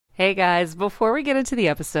Hey guys, before we get into the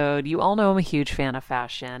episode, you all know I'm a huge fan of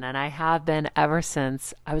fashion, and I have been ever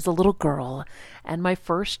since I was a little girl. And my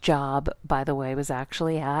first job, by the way, was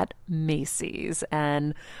actually at Macy's.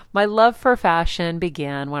 And my love for fashion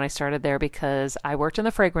began when I started there because I worked in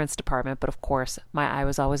the fragrance department, but of course, my eye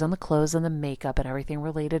was always on the clothes and the makeup and everything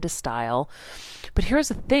related to style. But here's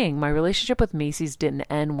the thing, my relationship with Macy's didn't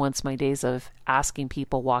end once my days of asking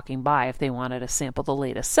people walking by if they wanted to sample the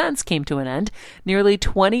latest scents came to an end. Nearly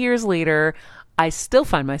 20 years later, I still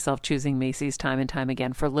find myself choosing Macy's time and time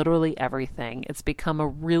again for literally everything. It's become a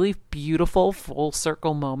really beautiful full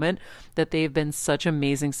circle moment that they've been such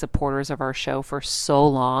amazing supporters of our show for so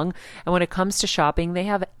long. And when it comes to shopping, they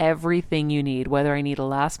have everything you need, whether I need a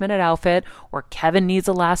last minute outfit or Kevin needs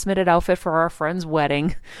a last minute outfit for our friend's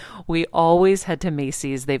wedding. We always head to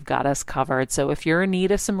Macy's. They've got us covered. So if you're in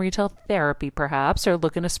need of some retail therapy, perhaps, or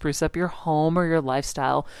looking to spruce up your home or your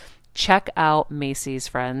lifestyle, check out Macy's,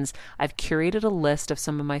 friends. I've curated a list of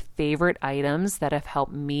some of my favorite items that have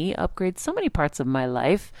helped me upgrade so many parts of my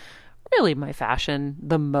life. Really my fashion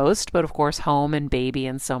the most, but of course home and baby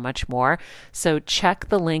and so much more. So check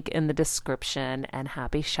the link in the description and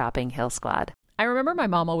happy shopping, Hill Squad. I remember my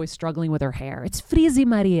mom always struggling with her hair. It's Frizi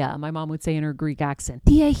Maria, my mom would say in her Greek accent.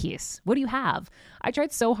 Diehis, what do you have? I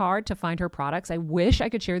tried so hard to find her products. I wish I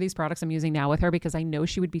could share these products I'm using now with her because I know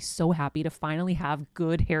she would be so happy to finally have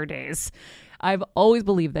good hair days. I've always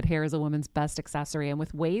believed that hair is a woman's best accessory, and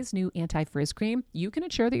with Ouai's new anti-frizz cream, you can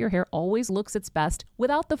ensure that your hair always looks its best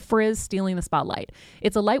without the frizz stealing the spotlight.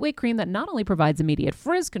 It's a lightweight cream that not only provides immediate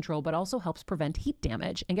frizz control, but also helps prevent heat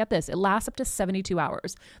damage. And get this, it lasts up to 72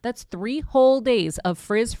 hours. That's 3 whole days of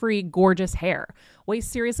frizz-free, gorgeous hair. Ouai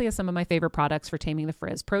seriously is some of my favorite products for taming the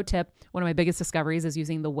frizz. Pro tip, one of my biggest discoveries is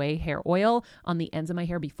using the Ouai hair oil on the ends of my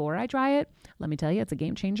hair before I dry it. Let me tell you, it's a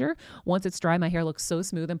game changer. Once it's dry, my hair looks so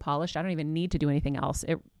smooth and polished, I don't even need to do anything else.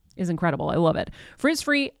 It is incredible. I love it.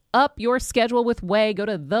 Frizz-free, up your schedule with Ouai. Go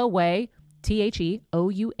to the Ouai, TheOuai.com,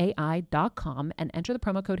 and enter the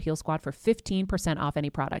promo code Heal Squad for 15% off any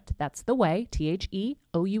product. That's the Ouai,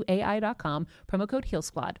 TheOuai.com, promo code Heal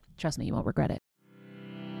Squad. Trust me, you won't regret it.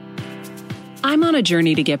 I'm on a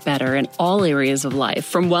journey to get better in all areas of life,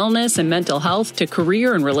 from wellness and mental health to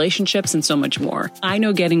career and relationships and so much more. I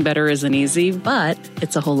know getting better isn't easy, but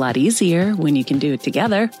it's a whole lot easier when you can do it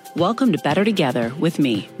together. Welcome to Better Together with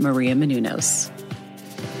me, Maria Menounos.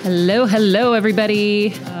 Hello,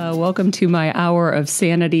 everybody. Welcome to my hour of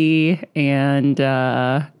sanity and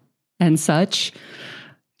such.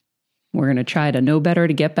 We're going to try to know better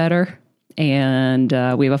to get better. And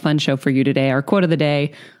we have a fun show for you today. Our quote of the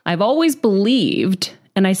day: I've always believed,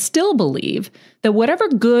 and I still believe, that whatever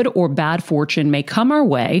good or bad fortune may come our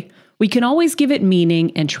way, we can always give it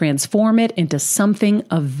meaning and transform it into something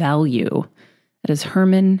of value. That is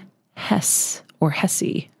Hermann Hesse, or Hesse.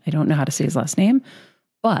 I don't know how to say his last name,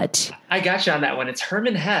 but I got you on that one. It's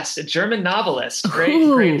Hermann Hesse, a German novelist,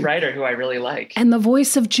 great writer who I really like. And the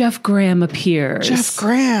voice of Jeff Graham appears. Jeff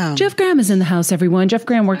Graham is in the house, everyone. Jeff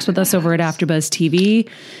Graham works with us over at AfterBuzz TV.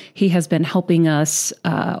 He has been helping us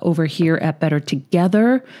over here at Better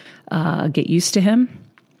Together. Get used to him.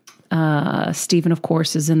 Stephen, of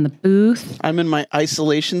course, is in the booth. I'm in my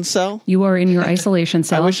isolation cell. You are in your isolation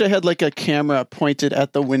cell. I wish I had like a camera pointed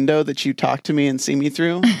at the window that you talk to me and see me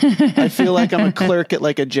through. I feel like I'm a clerk at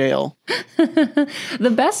like a jail.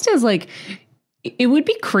 The best is like, it would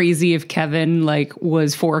be crazy if Kevin like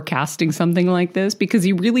was forecasting something like this, because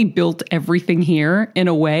he really built everything here in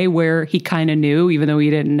a way where he kind of knew, even though he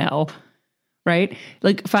didn't know. Right?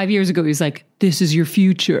 Like 5 years ago, he was like, "This is your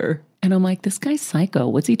future." And I'm like, this guy's psycho.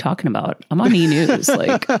 What's he talking about? I'm on E! News.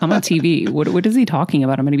 Like, I'm on TV. What is he talking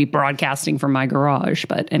about? I'm going to be broadcasting from my garage.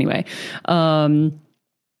 But anyway, and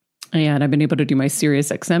I've been able to do my Sirius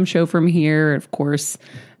XM show from here. Of course,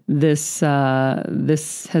 this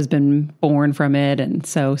has been born from it. And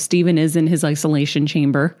so Stephen is in his isolation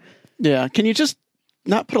chamber. Yeah. Can you just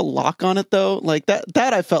not put a lock on it, though? Like that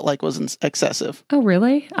I felt like was excessive. Oh,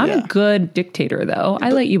 really? I'm a good dictator, though. I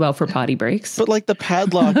let you out for potty breaks. But like the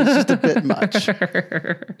padlock is just a bit much.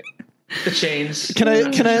 The chains. Can I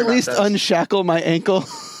at least unshackle my ankle?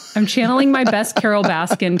 I'm channeling my best Carol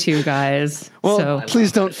Baskin too, guys. Well, so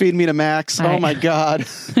please don't feed me to Max. Oh my God.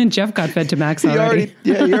 Jeff got fed to Max already.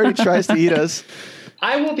 He already tries to eat us.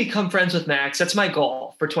 I will become friends with Max. That's my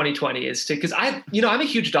goal for 2020 is to, because I'm a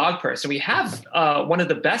huge dog person. We have one of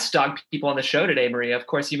the best dog people on the show today, Maria. Of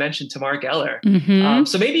course, you mentioned Tamar Geller. Mm-hmm.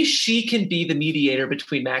 So maybe she can be the mediator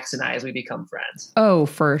between Max and I as we become friends. Oh,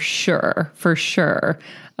 for sure. For sure.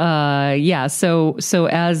 Yeah. So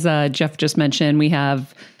as Jeff just mentioned, we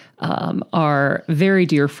have our very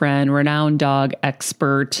dear friend, renowned dog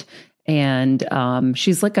expert, And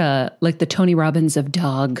she's like the Tony Robbins of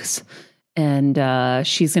dogs. And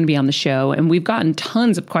she's going to be on the show. And we've gotten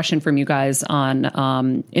tons of questions from you guys on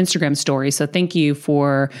Instagram stories. So thank you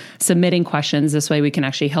for submitting questions. This way we can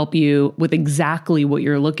actually help you with exactly what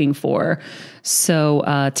you're looking for.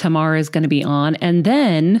 So Tamara is going to be on. And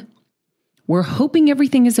then we're hoping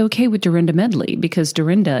everything is okay with Dorinda Medley, because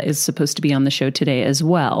Dorinda is supposed to be on the show today as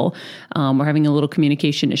well. We're having a little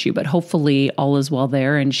communication issue, but hopefully all is well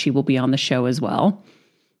there and she will be on the show as well.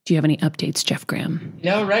 Do you have any updates, Jeff Graham?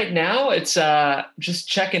 No, right now it's just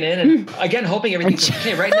checking in and again hoping everything's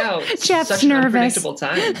okay. Right now, it's Jeff's such nervous. an unpredictable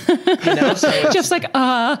time. So Jeff's like,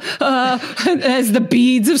 as the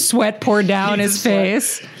beads of sweat pour down his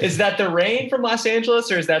face. Is that the rain from Los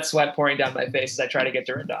Angeles, or is that sweat pouring down my face as I try to get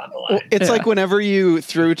Dorinda on the line? Well, it's like whenever you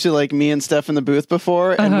threw to like me and Steph in the booth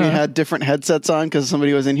before, and we had different headsets on because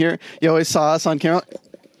somebody was in here. You always saw us on camera.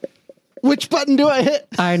 Which button do I hit?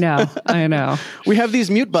 I know. We have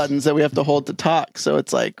these mute buttons that we have to hold to talk. So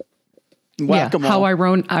it's like whack-a-mole. How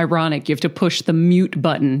ironic. You have to push the mute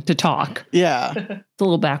button to talk. Yeah. It's a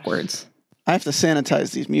little backwards. I have to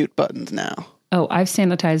sanitize these mute buttons now. Oh, I've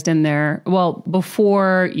sanitized in there. Well,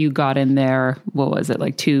 before you got in there, what was it,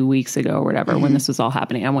 like 2 weeks ago or whatever, when this was all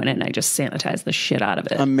happening, I went in and I just sanitized the shit out of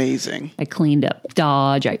it. Amazing. I cleaned up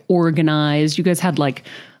Dodge. I organized. You guys had like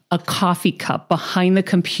a coffee cup behind the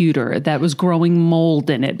computer that was growing mold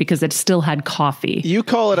in it because it still had coffee. You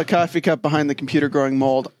call it a coffee cup behind the computer growing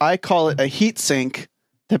mold. I call it a heat sink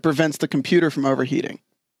that prevents the computer from overheating.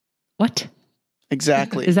 What?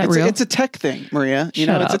 Exactly. Is that real? It's a tech thing, Maria. Shut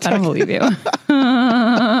up. It's a tech I don't believe you.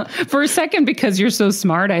 For a second, because you're so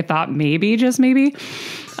smart, I thought maybe, just maybe.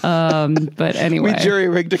 But anyway. We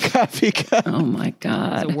jury-rigged a coffee cup. Oh my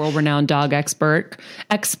God. He's a world-renowned dog expert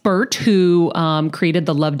who created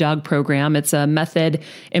the Love Dog program. It's a method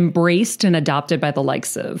embraced and adopted by the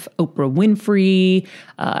likes of Oprah Winfrey,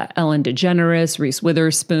 Ellen DeGeneres, Reese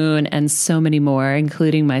Witherspoon, and so many more,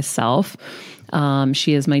 including myself.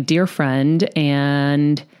 She is my dear friend.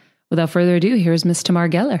 And without further ado, here's Miss Tamar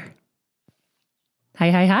Geller. Hi.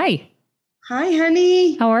 Hi,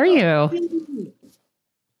 honey. How are you?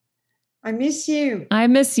 I miss you. I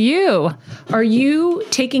miss you. Are you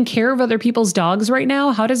taking care of other people's dogs right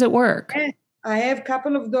now? How does it work? I have a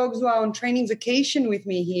couple of dogs who are on training vacation with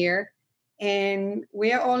me here, and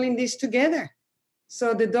we are all in this together.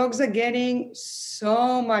 So the dogs are getting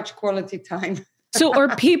so much quality time. So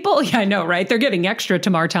are people, yeah, I know, right? They're getting extra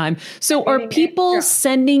Tamar time. So are people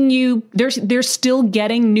sending you, they're still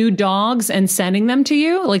getting new dogs and sending them to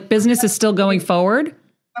you? Like business is still going forward?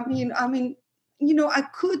 I mean, I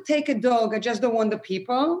could take a dog. I just don't want the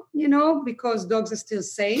people, because dogs are still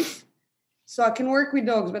safe. So I can work with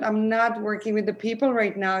dogs, but I'm not working with the people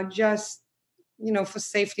right now, just, for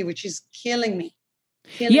safety, which is killing me.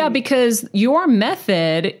 Because your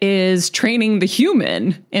method is training the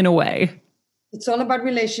human in a way. It's all about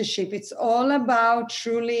relationship. It's all about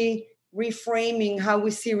truly reframing how we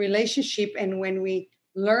see relationship. And when we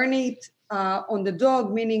learn it on the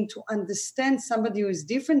dog, meaning to understand somebody who is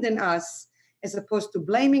different than us, as opposed to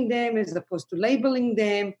blaming them, as opposed to labeling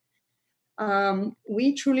them,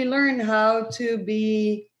 we truly learn how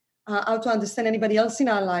to understand anybody else in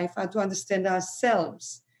our life, how to understand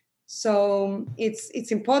ourselves. So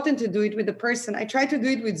it's important to do it with the person. I tried to do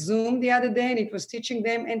it with Zoom the other day, and it was teaching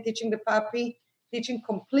them and teaching the puppy, teaching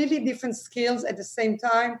completely different skills at the same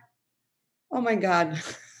time. Oh my God,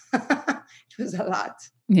 it was a lot.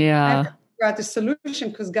 Yeah. I have to figure out a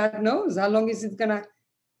solution because God knows how long is it going to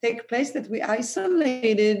take place that we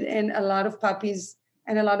isolated, and a lot of puppies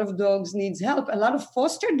and a lot of dogs needs help. A lot of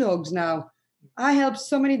foster dogs now. I help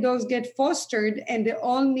so many dogs get fostered, and they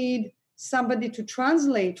all need somebody to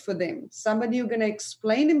translate for them, somebody who's going to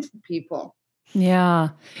explain them for people. Yeah.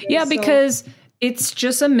 Yeah, because it's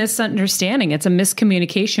just a misunderstanding. It's a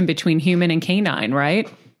miscommunication between human and canine, right?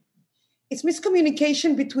 It's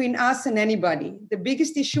miscommunication between us and anybody. The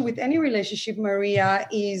biggest issue with any relationship, Maria,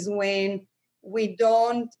 is when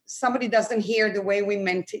somebody doesn't hear the way we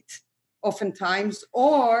meant it oftentimes,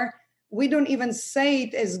 or we don't even say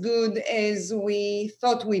it as good as we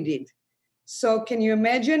thought we did. So can you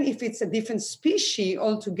imagine if it's a different species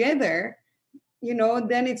altogether,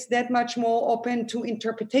 then it's that much more open to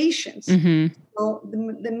interpretations. Mm-hmm. So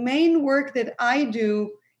the main work that I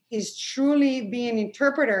do is truly be an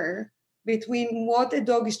interpreter between what a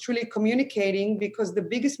dog is truly communicating, because the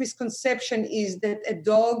biggest misconception is that a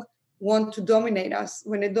dog wants to dominate us.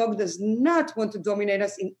 When a dog does not want to dominate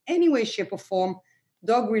us in any way, shape, or form,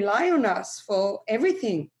 dog rely on us for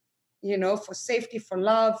everything, for safety, for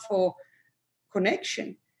love, for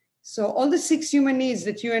connection. So all the 6 human needs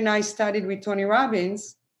that you and I studied with Tony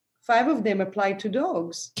Robbins 5 of them apply to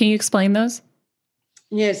dogs. Can you explain those?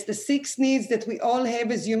 Yes, the 6 needs that we all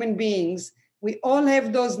have as human beings, we all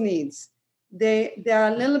have those needs. They are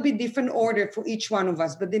a little bit different order for each one of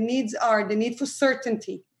us, but the needs are the need for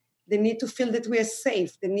certainty, the need to feel that we are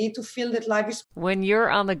safe, the need to feel that life is... When you're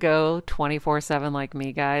on the go 24/7 like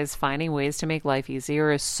me, guys, finding ways to make life easier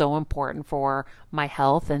is so important for my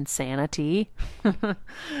health and sanity.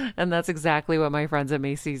 And that's exactly what my friends at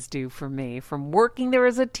Macy's do for me. From working there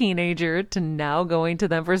as a teenager to now going to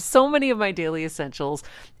them for so many of my daily essentials,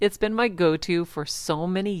 it's been my go-to for so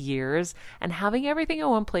many years. And having everything in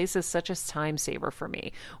one place is such a time saver for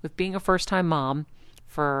me. With being a first-time mom,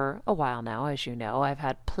 for a while now, as you know, I've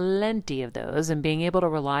had plenty of those, and being able to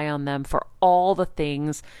rely on them for all the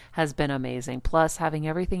things has been amazing. Plus, having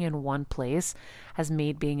everything in one place has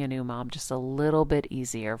made being a new mom just a little bit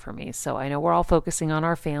easier for me. So I know we're all focusing on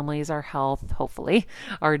our families, our health, hopefully,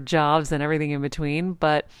 our jobs and everything in between,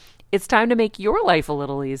 but it's time to make your life a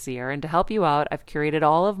little easier. And to help you out, I've curated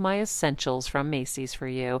all of my essentials from Macy's for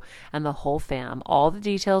you and the whole fam. All the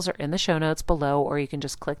details are in the show notes below, or you can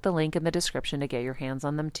just click the link in the description to get your hands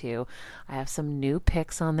on them too. I have some new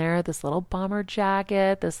picks on there. This little bomber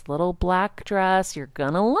jacket, this little black dress. You're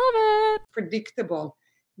gonna love it. Predictable.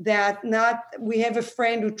 That not, we have a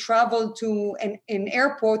friend who traveled to an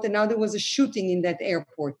airport and now there was a shooting in that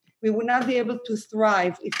airport. We would not be able to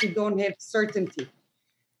thrive if we don't have certainty.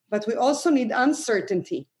 But we also need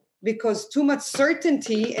uncertainty, because too much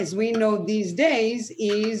certainty, as we know these days,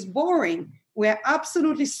 is boring. We're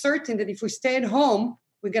absolutely certain that if we stay at home,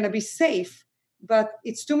 we're going to be safe. But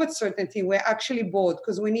it's too much certainty. We're actually bored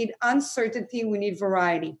because we need uncertainty. We need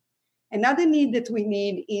variety. Another need that we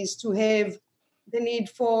need is to have the need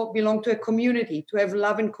for belong to a community, to have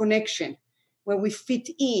love and connection, where we fit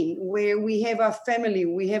in, where we have our family,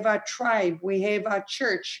 we have our tribe, we have our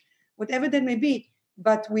church, whatever that may be.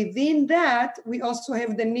 But within that, we also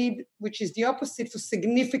have the need, which is the opposite, for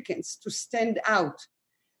significance, to stand out.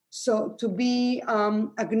 So to be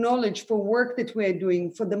acknowledged for work that we are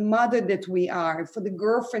doing, for the mother that we are, for the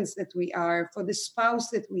girlfriends that we are, for the spouse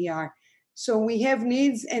that we are. So we have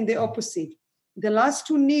needs and the opposite. The last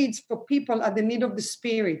 2 needs for people are the need of the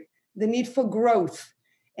spirit, the need for growth.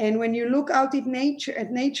 And when you look out at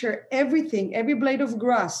nature, everything, every blade of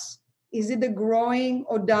grass, is either growing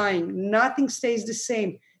or dying. Nothing stays the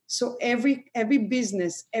same. So every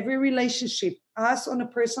business, every relationship, us on a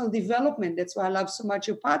personal development. That's why I love so much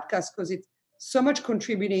your podcast, because it's so much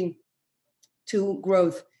contributing to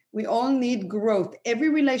growth. We all need growth. Every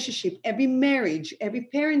relationship, every marriage, every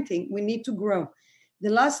parenting, we need to grow. The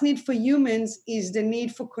last need for humans is the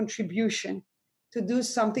need for contribution, to do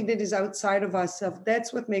something that is outside of ourselves.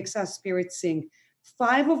 That's what makes our spirit sing.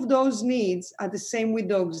 5 of those needs are the same with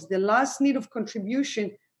dogs. The last need of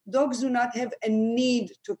contribution, dogs do not have a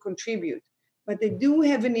need to contribute, but they do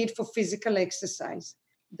have a need for physical exercise.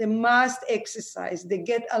 They must exercise. They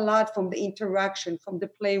get a lot from the interaction, from the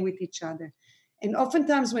play with each other. And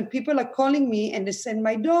oftentimes when people are calling me and they say,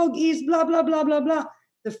 my dog is blah, blah, blah, blah, blah,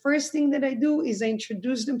 the first thing that I do is I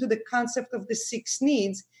introduce them to the concept of the 6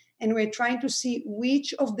 needs, and we're trying to see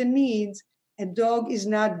which of the needs a dog is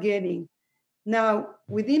not getting. Now,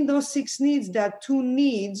 within those 6 needs, there are 2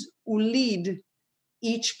 needs who lead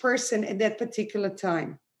each person at that particular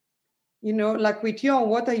time. You know, like with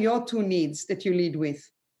what are your 2 needs that you lead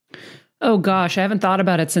with? Oh gosh, I haven't thought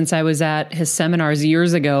about it since I was at his seminars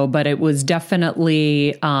years ago, but it was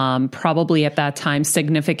definitely probably at that time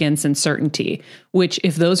significance and certainty, which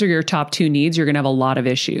if those are your top 2 needs, you're going to have a lot of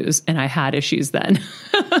issues. And I had issues then.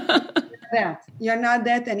 You're not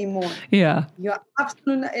that anymore. Yeah. You're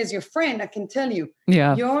absolutely, as your friend, I can tell you,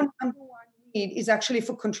 yeah. Your number 1 need is actually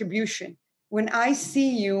for contribution. When I see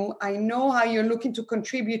you, I know how you're looking to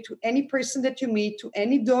contribute to any person that you meet, to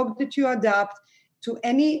any dog that you adopt, to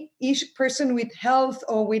any person with health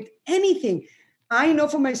or with anything. I know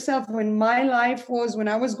for myself, when my life was, when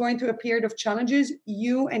I was going through a period of challenges,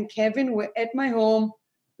 you and Kevin were at my home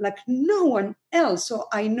like no one else. So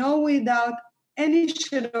I know without any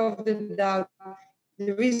shadow of the doubt,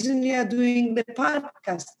 the reason you are doing the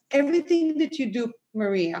podcast, everything that you do,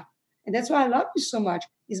 Maria, and that's why I love you so much,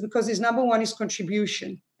 is because his number 1 is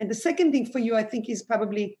contribution. And the second thing for you, I think, is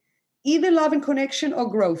probably either love and connection or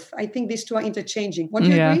growth. I think these 2 are interchanging. Won't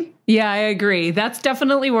you agree? Yeah, I agree. That's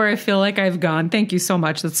definitely where I feel like I've gone. Thank you so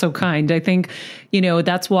much. That's so kind. I think,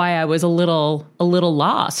 that's why I was a little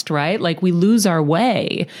lost, right? Like we lose our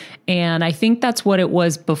way. And I think that's what it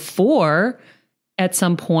was before at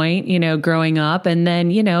some point, growing up, and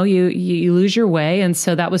then, you lose your way. And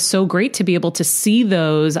so that was so great to be able to see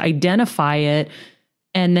those, identify it,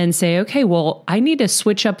 and then say, okay, well, I need to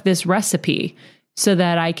switch up this recipe. so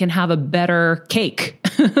that I can have a better cake.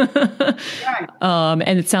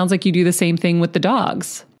 And it sounds like you do the same thing with the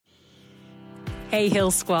dogs. Hey,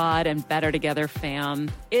 Heal Squad and Better Together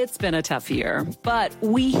fam. It's been a tough year, but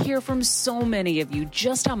we hear from so many of you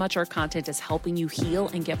just how much our content is helping you heal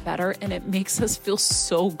and get better, and it makes us feel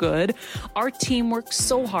so good. Our team works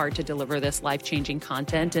so hard to deliver this life-changing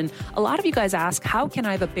content, and a lot of you guys ask, how can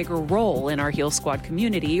I have a bigger role in our Heal Squad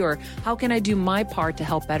community, or how can I do my part to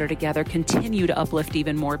help Better Together continue to uplift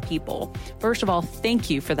even more people? First of all, thank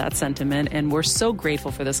you for that sentiment, and we're so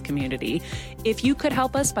grateful for this community. If you could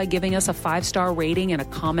help us by giving us a 5-star rating and a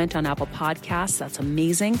comment on Apple Podcasts, that's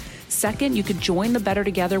amazing. Second, you could join the Better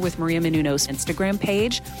Together with Maria Menounos Instagram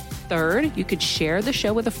page. Third, you could share the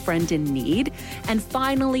show with a friend in need. And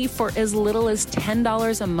finally, for as little as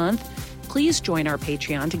 $10 a month, please join our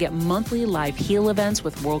Patreon to get monthly live heal events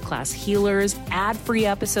with world-class healers, ad-free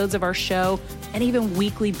episodes of our show, and even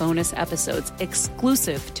weekly bonus episodes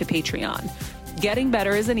exclusive to Patreon. Getting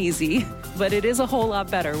better isn't easy, but it is a whole lot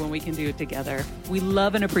better when we can do it together. We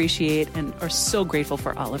love and appreciate and are so grateful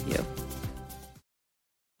for all of you.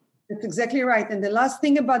 That's exactly right. And the last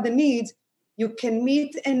thing about the needs, you can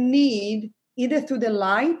meet a need either through the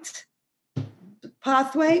light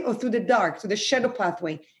pathway or through the dark, through the shadow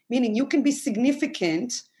pathway, meaning you can be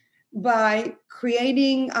significant by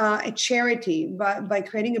creating a charity, by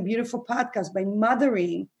creating a beautiful podcast, by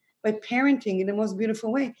mothering, by parenting in the most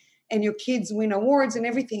beautiful way, and your kids win awards and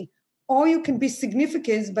everything. Or you can be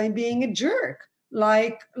significant by being a jerk,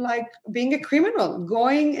 like being a criminal,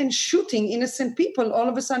 going and shooting innocent people. All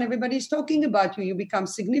of a sudden, everybody's talking about you. You become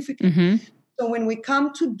significant. Mm-hmm. So when we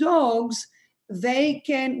come to dogs, they're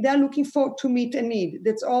looking to meet a need.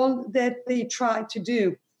 That's all that they try to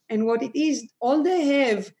do. And what it is, all they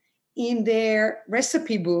have in their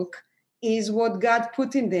recipe book is what God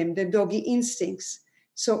put in them, the doggy instincts.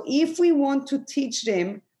 So if we want to teach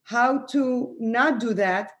them how to not do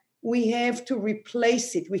that, we have to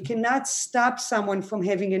replace it. We cannot stop someone from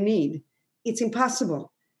having a need. It's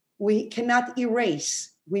impossible. We cannot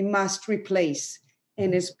erase. We must replace.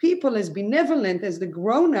 And as people, as benevolent as the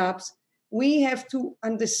grown-ups, we have to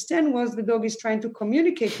understand what the dog is trying to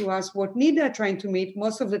communicate to us, what need they're trying to meet.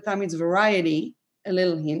 Most of the time it's variety, a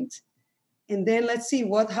little hint. And then let's see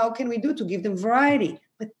how can we do to give them variety,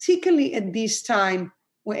 particularly at this time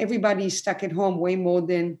where everybody is stuck at home way more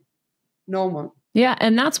than normal. Yeah.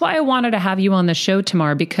 And that's why I wanted to have you on the show,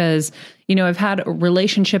 Tamar, because, I've had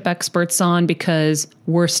relationship experts on because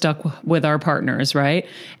we're stuck with our partners, right?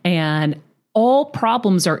 And all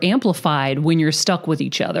problems are amplified when you're stuck with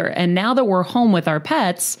each other. And now that we're home with our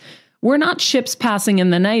pets, we're not ships passing in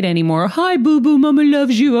the night anymore. Hi, boo-boo, mama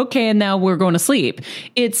loves you. Okay, and now we're going to sleep.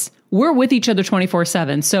 We're with each other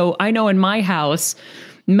 24/7. So I know in my house,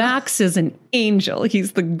 Max is an angel.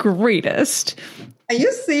 He's the greatest. Are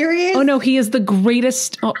you serious? Oh, no, he is the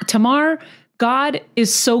greatest. Oh, Tamar, God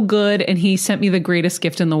is so good, and he sent me the greatest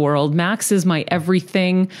gift in the world. Max is my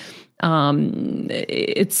everything.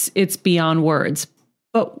 It's beyond words.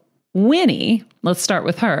 But Winnie, let's start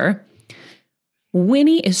with her.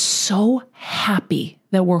 Winnie is so happy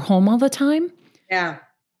that we're home all the time. Yeah.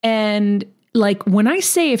 And when I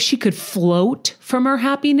say if she could float from her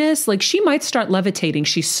happiness, she might start levitating.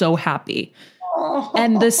 She's so happy. Oh.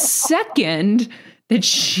 And the second that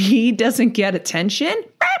she doesn't get attention,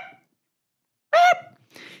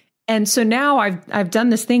 and so now I've done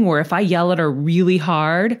this thing where if I yell at her really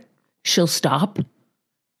hard, she'll stop.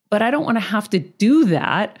 But I don't want to have to do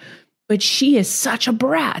that. But she is such a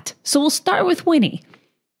brat. So we'll start with Winnie.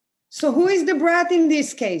 So who is the brat in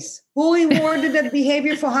this case? Who rewarded that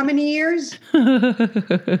behavior for how many years? You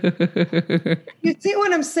see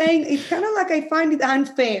what I'm saying? It's kind of like I find it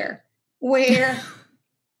unfair where,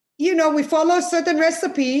 we follow a certain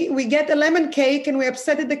recipe, we get a lemon cake and we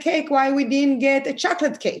upset at the cake why we didn't get a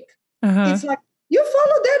chocolate cake. Uh-huh. It's like, you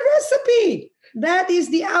followed that recipe. That is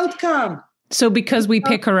the outcome. So because we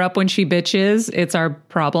pick her up when she bitches, it's our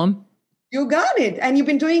problem? You got it. And you've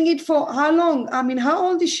been doing it for how long? I mean, how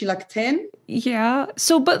old is she? 10? Yeah.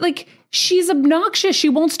 So, but she's obnoxious. She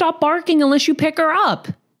won't stop barking unless you pick her up.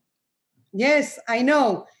 Yes, I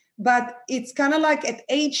know. But it's kind of like at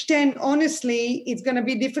age 10, honestly, it's going to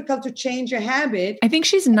be difficult to change a habit. I think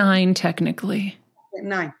she's 9 technically.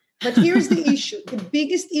 9. But here's the issue. The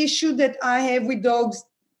biggest issue that I have with dogs,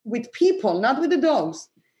 with people, not with the dogs.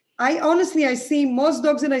 I see most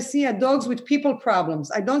dogs that I see are dogs with people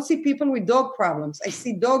problems. I don't see people with dog problems. I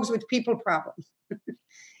see dogs with people problems.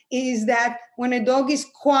 Is that when a dog is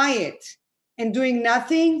quiet and doing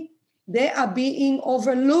nothing, they are being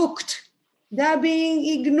overlooked. They're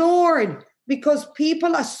being ignored because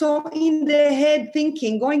people are so in their head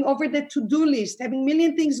thinking, going over the to-do list, having a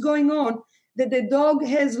million things going on, that the dog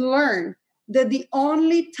has learned that the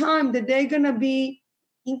only time that they're going to be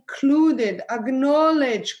included,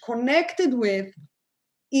 acknowledged, connected with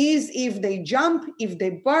is if they jump, if they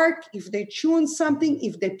bark, if they chew on something,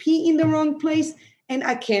 if they pee in the wrong place. And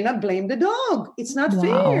I cannot blame the dog. It's not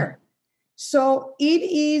fair. So it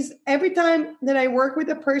is, every time that I work with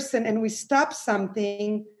a person and we stop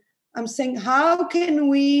something, I'm saying, how can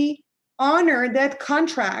we honor that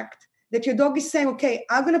contract that your dog is saying, okay,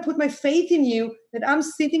 I'm going to put my faith in you, that I'm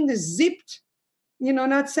sitting there zipped,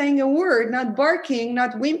 not saying a word, not barking,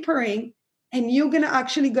 not whimpering, and you're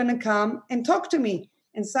actually going to come and talk to me.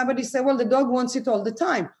 And somebody said, well, the dog wants it all the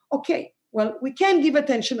time. Okay, well, we can't give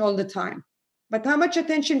attention all the time. But how much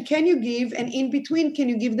attention can you give? And in between, can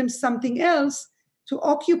you give them something else to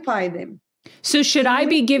occupy them? So should I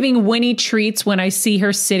be giving Winnie treats when I see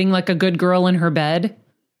her sitting like a good girl in her bed?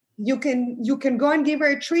 You can go and give her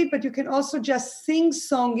a treat, but you can also just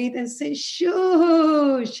sing-song it and say,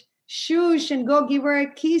 shush, shush, and go give her a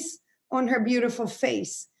kiss on her beautiful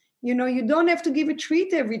face. You don't have to give a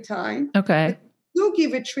treat every time. Okay. Do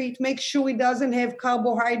give a treat. Make sure it doesn't have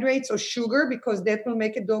carbohydrates or sugar, because that will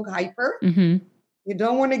make a dog hyper. Mm-hmm. You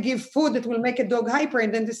don't want to give food that will make a dog hyper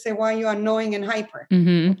and then to say, why you're annoying and hyper.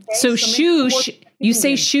 Mm-hmm. Okay? So shush, you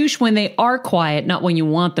say shush when they are quiet, not when you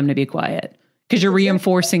want them to be quiet, because you're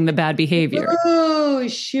reinforcing the bad behavior.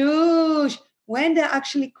 Shush. When they're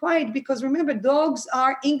actually quiet, because remember,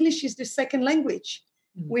 English is the second language.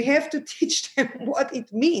 Mm-hmm. We have to teach them what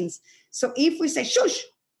it means. So if we say shush,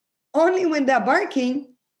 only when they're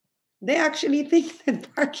barking, they actually think that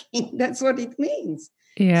barking, that's what it means.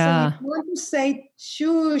 Yeah. So you want to say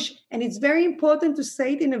shush, and it's very important to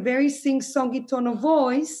say it in a very sing-songy tone of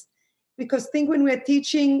voice, because think when we're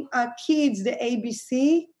teaching our kids the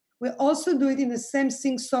ABC, we also do it in the same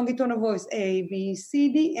sing-songy tone of voice, A, B, C,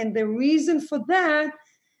 D. And the reason for that,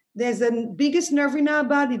 there's the biggest nerve in our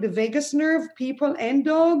body, the vagus nerve, people and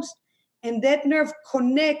dogs, and that nerve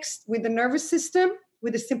connects with the nervous system,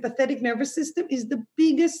 with the sympathetic nervous system, is the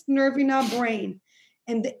biggest nerve in our brain.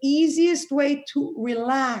 And the easiest way to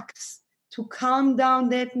relax, to calm down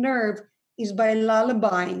that nerve, is by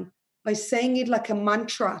lullabying, by saying it like a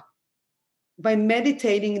mantra, by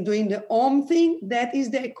meditating and doing the Om thing. That is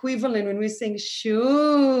the equivalent when we're saying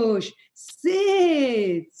shush,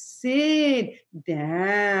 sit,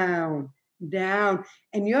 down.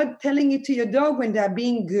 And you're telling it to your dog when they're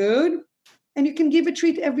being good. And you can give a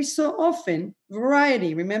treat every so often.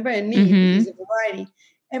 Variety. Remember, a need is a variety.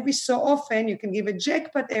 Every so often, you can give a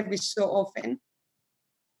jackpot every so often.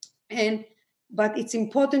 But it's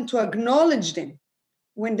important to acknowledge them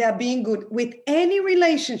when they're being good with any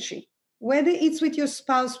relationship, whether it's with your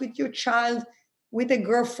spouse, with your child, with a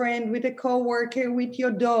girlfriend, with a coworker, with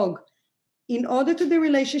your dog. In order for the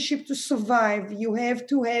relationship to survive, you have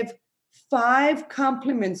to have 5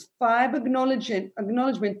 compliments, 5 acknowledgement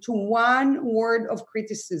to 1 word of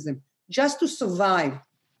criticism, just to survive.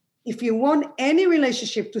 If you want any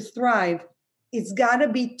relationship to thrive, it's got to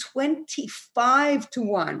be 25 to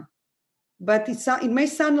 1. But it may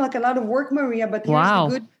sound like a lot of work, Maria, but here's the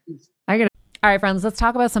good news. All right, friends, let's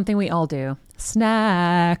talk about something we all do.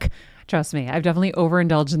 Snack. Trust me, I've definitely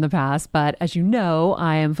overindulged in the past, but as you know,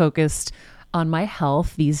 I am focused on my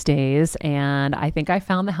health these days, and I think I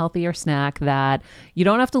found the healthier snack that you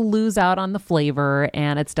don't have to lose out on the flavor,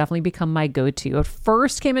 and it's definitely become my go-to. It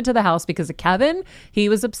first came into the house because of Kevin. He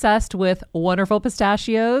was obsessed with Wonderful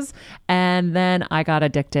Pistachios, and then I got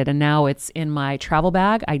addicted, and now it's in my travel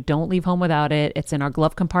bag. I don't leave home without it. It's in our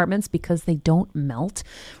glove compartments because they don't melt.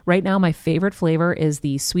 Right now, my favorite flavor is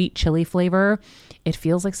the sweet chili flavor. It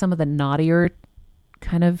feels like some of the naughtier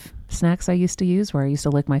kind of snacks I used to use, where I used to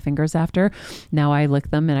lick my fingers after. Now I lick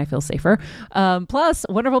them and I feel safer. Plus,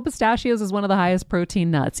 Wonderful Pistachios is one of the highest protein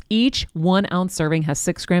nuts. Each 1 ounce serving has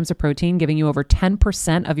 6 grams of protein, giving you over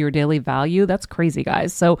 10% of your daily value. That's crazy,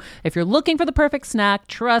 guys. So if you're looking for the perfect snack,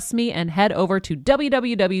 trust me and head over to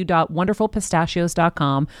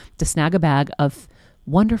www.wonderfulpistachios.com to snag a bag of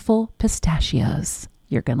Wonderful Pistachios.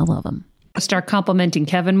 You're going to love them. Start complimenting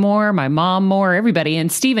Kevin more, my mom more, everybody.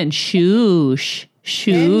 And Steven, shush,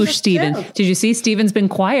 Steven. Did you see Steven's been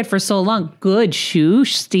quiet for so long? Good,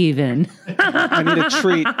 shush, Steven. I need a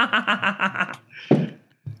treat.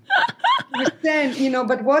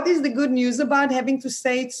 But what is the good news about having to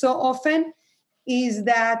say it so often is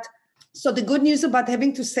that, so the good news about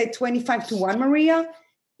having to say 25 to 1, Maria,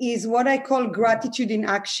 is what I call gratitude in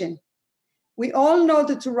action. We all know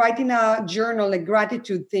that to write in our journal a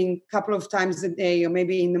gratitude thing a couple of times a day or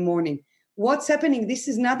maybe in the morning. What's happening? This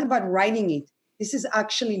is not about writing it. This is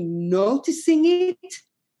actually noticing it,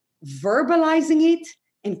 verbalizing it,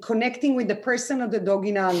 and connecting with the person or the dog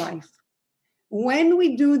in our life. When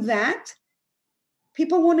we do that,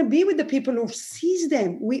 people want to be with the people who sees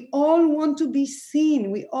them. We all want to be seen.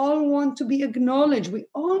 We all want to be acknowledged. We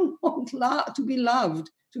all want to be loved,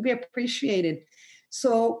 to be appreciated.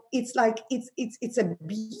 So it's like it's a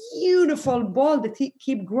beautiful ball that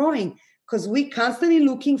keep growing, because we constantly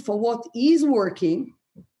looking for what is working,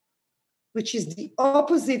 which is the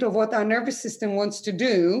opposite of what our nervous system wants to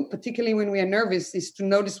do, particularly when we are nervous, is to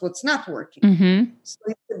notice what's not working. Mm-hmm. So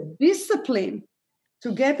it's a discipline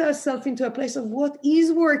to get ourselves into a place of what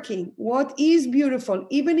is working, what is beautiful,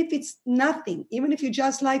 even if it's nothing, even if you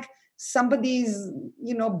just like somebody's,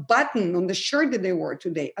 button on the shirt that they wore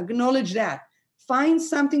today. Acknowledge that. Find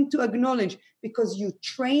something to acknowledge, because you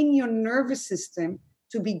train your nervous system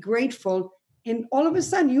to be grateful, and all of a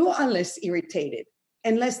sudden you are less irritated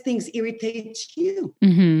and less things irritate you.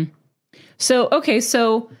 Mm-hmm.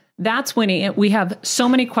 So that's Winnie. We have so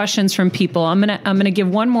many questions from people. I'm gonna give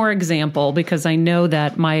one more example, because I know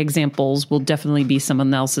that my examples will definitely be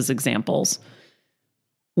someone else's examples.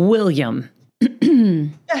 William. I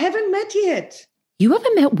haven't met yet. You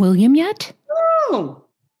haven't met William yet? No.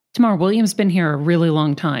 Tamar, William's been here a really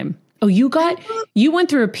long time. Oh, you went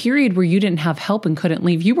through a period where you didn't have help and couldn't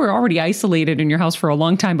leave. You were already isolated in your house for a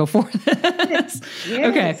long time before this.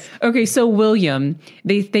 Yes. Okay. So William,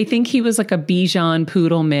 they think he was like a Bichon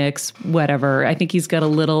poodle mix, whatever. I think he's got a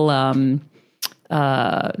little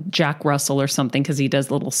Jack Russell or something, because he does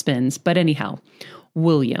little spins. But anyhow,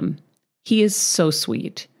 William, he is so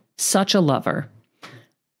sweet, such a lover.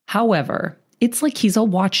 However, it's like he's a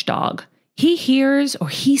watchdog. He hears or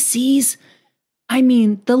he sees,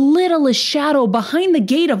 the littlest shadow behind the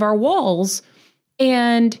gate of our walls.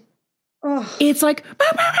 And it's like,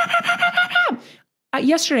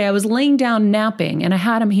 yesterday I was laying down napping and I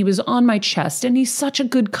had him, he was on my chest, and he's such a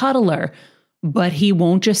good cuddler, but he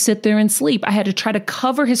won't just sit there and sleep. I had to try to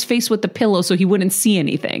cover his face with the pillow so he wouldn't see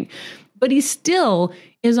anything. But he still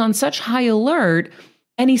is on such high alert,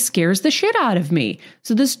 and he scares the shit out of me.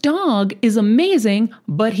 So this dog is amazing,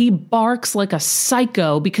 but he barks like a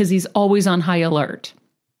psycho because he's always on high alert.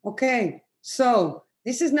 Okay, so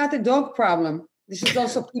this is not a dog problem. This is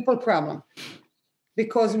also a people problem.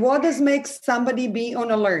 Because what does make somebody be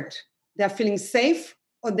on alert? They're feeling safe,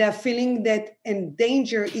 or they're feeling that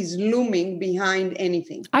danger is looming behind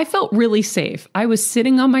anything? I felt really safe. I was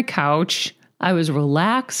sitting on my couch. I was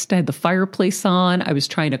relaxed. I had the fireplace on. I was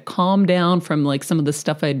trying to calm down from like some of the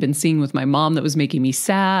stuff I had been seeing with my mom that was making me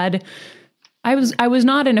sad. I was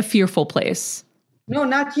not in a fearful place. No,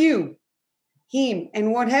 not you. Him.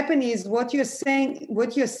 And what happened is what you're seeing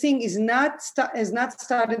has not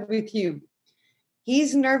started with you.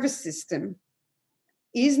 His nervous system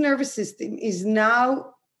is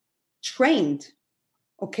now trained.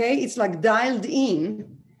 Okay? It's like dialed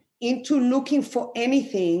into looking for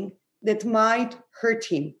anything that might hurt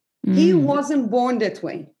him. He wasn't born that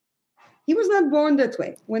way. He was not born that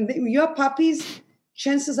way. When you're puppies,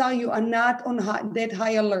 chances are you are not on that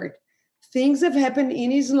high alert. Things have happened in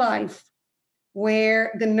his life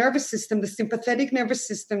where the nervous system, the sympathetic nervous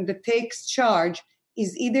system that takes charge,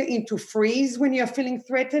 is either into freeze when you're feeling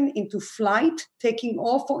threatened, into flight, taking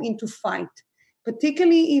off, or into fight.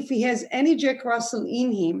 Particularly if he has any Jack Russell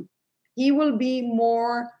in him, he will be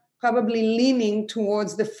more probably leaning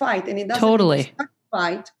towards the fight. And it doesn't totally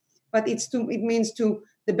fight, but it means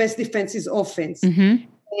the best defense is offense. Mm-hmm.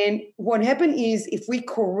 And what happened is, if we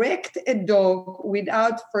correct a dog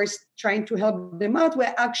without first trying to help them out,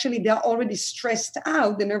 where actually they're already stressed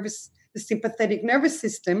out, the sympathetic nervous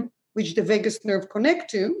system, which the vagus nerve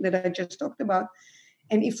connect to, that I just talked about.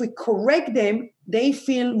 And if we correct them, they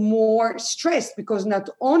feel more stressed, because not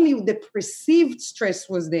only the perceived stress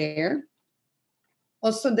was there,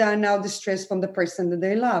 also there are now the stress from the person that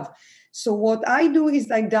they love. So what I do is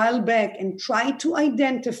I dial back and try to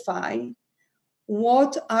identify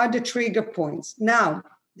what are the trigger points. Now,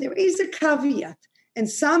 there is a caveat, and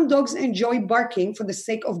some dogs enjoy barking for the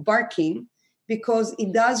sake of barking, because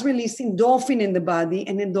it does release endorphin in the body,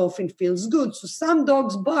 and endorphin feels good. So some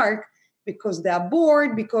dogs bark because they're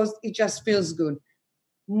bored, because it just feels good.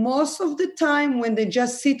 Most of the time, when they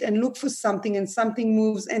just sit and look for something and something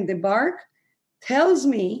moves and they bark, tells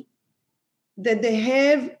me that they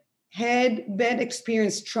have had bad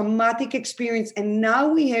experience, traumatic experience, and now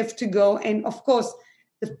we have to go. And of course,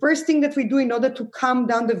 the first thing that we do in order to calm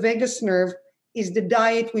down the vagus nerve is the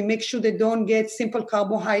diet. We make sure they don't get simple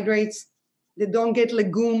carbohydrates, they don't get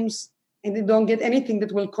legumes, and they don't get anything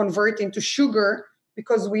that will convert into sugar,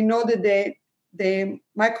 because we know that the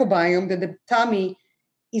microbiome, that the tummy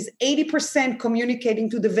is 80% communicating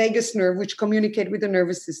to the vagus nerve, which communicate with the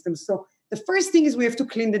nervous system. So the first thing is we have to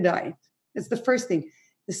clean the diet. That's the first thing.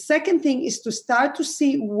 The second thing is to start to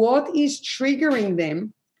see what is triggering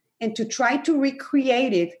them and to try to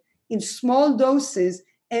recreate it in small doses,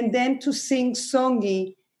 and then to sing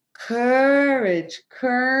songy, courage,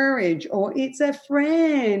 courage, or it's a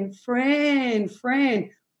friend, friend, friend,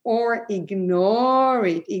 or ignore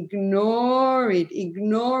it, ignore it,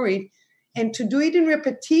 ignore it. And to do it in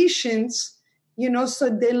repetitions, so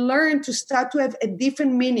they learn to start to have a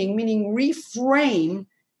different meaning reframe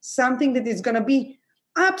something that is going to be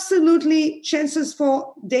absolutely chances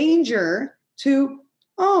for danger to,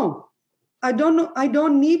 I don't know, I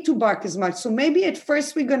don't need to bark as much. So maybe at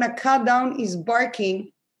first we're going to cut down his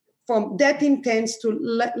barking from that intense to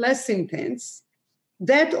less intense,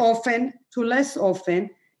 that often to less often,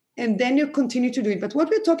 and then you continue to do it. But what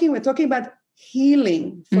we're talking about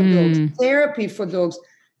healing for dogs, therapy for dogs,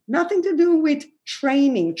 nothing to do with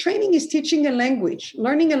training. Training is teaching a language.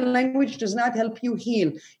 Learning a language does not help you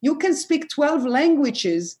heal. You can speak 12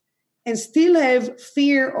 languages and still have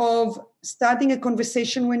fear of starting a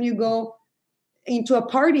conversation when you go into a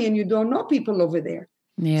party and you don't know people over there.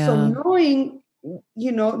 Yeah. So knowing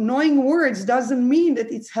words doesn't mean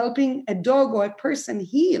that it's helping a dog or a person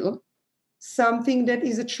heal something that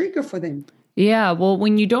is a trigger for them. Yeah. Well,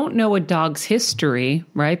 when you don't know a dog's history,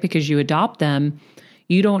 right, because you adopt them,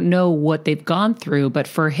 you don't know what they've gone through. But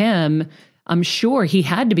for him, I'm sure he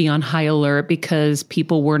had to be on high alert because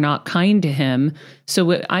people were not kind to him.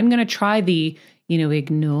 So I'm going to try the,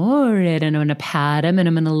 ignore it, and I'm going to pat him and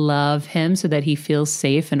I'm going to love him so that he feels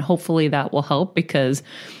safe. And hopefully that will help, because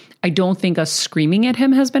I don't think us screaming at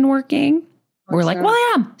him has been working. We're like,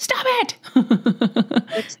 William, stop it.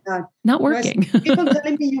 It's not working. People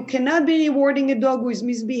telling me you cannot be rewarding a dog who is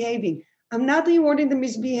misbehaving. I'm not rewarding the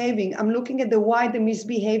misbehaving. I'm looking at the why the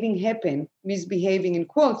misbehaving happened. Misbehaving in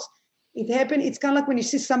quotes. It happened. It's kind of like when you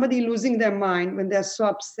see somebody losing their mind when they're so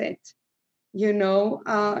upset.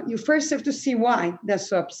 You first have to see why they're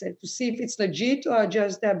so upset, to see if it's legit or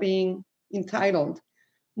just they're being entitled.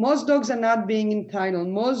 Most dogs are not being entitled.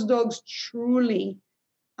 Most dogs truly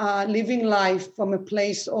living life from a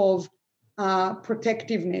place of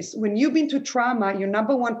protectiveness. When you've been to trauma, your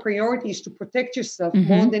number one priority is to protect yourself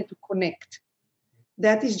more than to connect.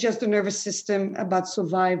 That is just the nervous system about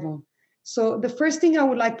survival. So the first thing I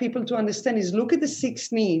would like people to understand is look at the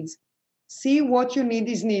 6 needs. See what your need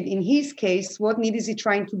is need. In his case, what need is he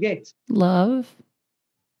trying to get? Love?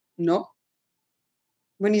 No.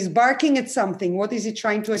 When he's barking at something, what is he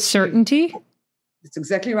trying to achieve? Certainty? That's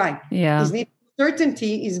exactly right. Yeah. His need for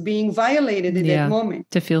certainty is being violated at that moment.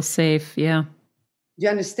 To feel safe, yeah. Do you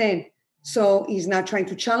understand? So he's not trying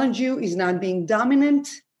to challenge you. He's not being dominant.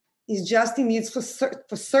 He's just in needs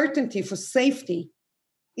for certainty, for safety.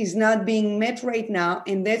 Is not being met right now.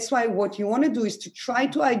 And that's why what you want to do is to try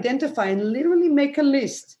to identify and literally make a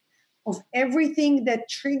list of everything that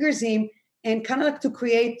triggers him, and kind of like to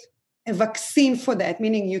create a vaccine for that.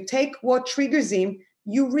 Meaning you take what triggers him,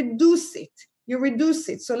 you reduce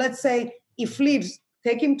it. So let's say if leaves,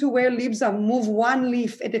 take him to where leaves are, move one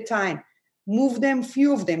leaf at a time. Move them,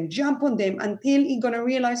 few of them, jump on them until he's going to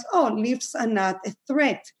realize, leaves are not a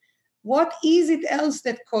threat. What is it else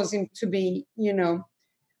that caused him to be,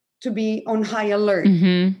 to be on high alert?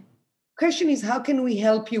 Question is, how can we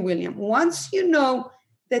help you, William? Once you know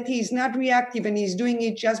that he's not reactive and he's doing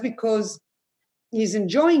it just because he's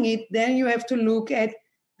enjoying it, then you have to look at,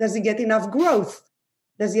 does he get enough growth?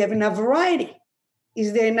 Does he have enough variety?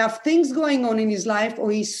 Is there enough things going on in his life,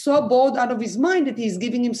 or he's so bored out of his mind that he's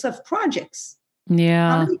giving himself projects?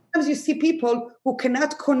 Yeah. How many times you see people who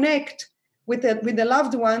cannot connect with a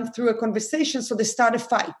loved one through a conversation, so they start a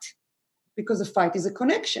fight? Because a fight is a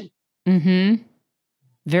connection.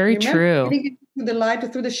 Very true. Through the light or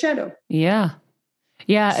through the shadow. Yeah.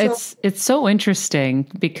 Yeah. So, it's so interesting,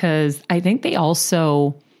 because I think they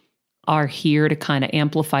also are here to kind of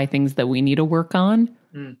amplify things that we need to work on.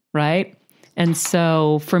 Right. And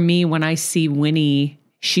so for me, when I see Winnie,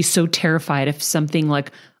 she's so terrified. If something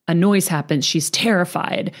like a noise happens, she's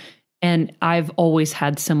terrified. And I've always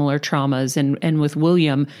had similar traumas. And with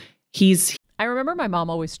William, I remember my mom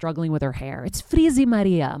always struggling with her hair. It's Frizi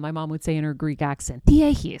Maria, my mom would say in her Greek accent.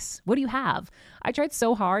 Diehis, what do you have? I tried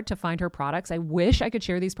so hard to find her products. I wish I could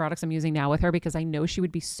share these products I'm using now with her, because I know she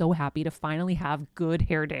would be so happy to finally have good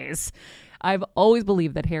hair days. I've always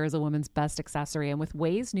believed that hair is a woman's best accessory, and with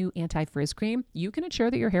Ouai's new anti-frizz cream, you can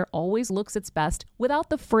ensure that your hair always looks its best without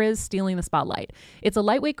the frizz stealing the spotlight. It's a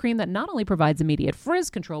lightweight cream that not only provides immediate frizz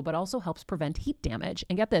control, but also helps prevent heat damage.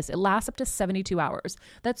 And get this, it lasts up to 72 hours.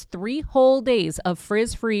 That's 3 whole days of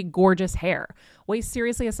frizz-free, gorgeous hair. Ouai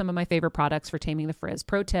seriously is some of my favorite products for taming the frizz.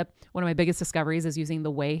 Pro tip, one of my biggest discoveries is using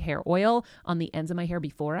the Ouai hair oil on the ends of my hair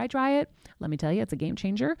before I dry it. Let me tell you, it's a game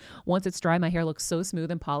changer. Once it's dry, my hair looks so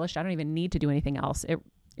smooth and polished, I don't even need to do anything else. It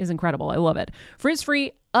is incredible. I love it.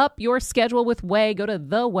 Frizz-free, up your schedule with Ouai. Go to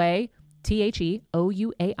the Ouai,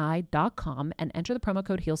 TheOuai.com, and enter the promo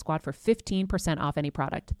code Heal Squad for 15% off any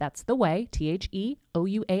product. That's the Ouai,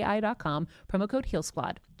 TheOuai.com, promo code Heal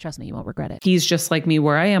Squad. Trust me, you won't regret it. He's just like me,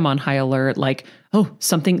 where I am on high alert, like, oh,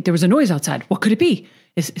 there was a noise outside. What could it be?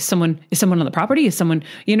 Is someone on the property? Is someone,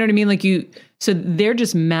 you know what I mean? So they're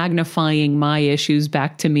just magnifying my issues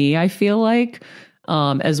back to me, I feel like,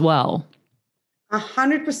 as well.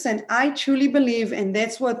 100%. I truly believe, and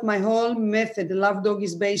that's what my whole method, the Love Dog,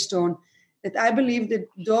 is based on, that I believe that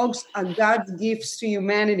dogs are God's gifts to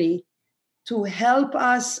humanity to help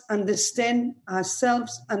us understand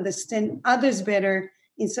ourselves, understand others better,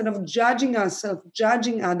 instead of judging ourselves,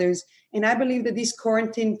 judging others. And I believe that this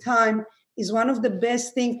quarantine time is one of the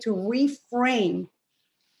best things to reframe,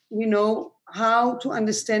 how to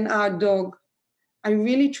understand our dog. I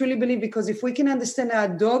really, truly believe, because if we can understand our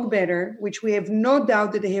dog better, which we have no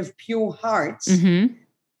doubt that they have pure hearts, then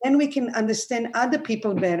we can understand other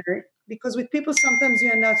people better, because with people, sometimes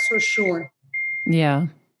you're not so sure. Yeah.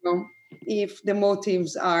 If the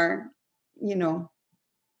motives are,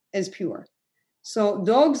 as pure. So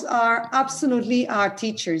dogs are absolutely our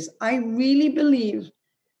teachers. I really believe,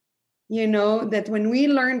 that when we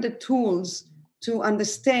learn the tools to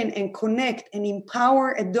understand and connect and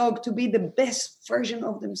empower a dog to be the best version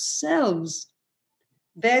of themselves,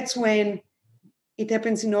 that's when it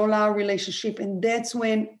happens in all our relationship. And that's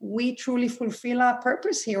when we truly fulfill our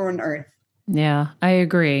purpose here on earth. Yeah, I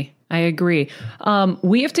agree.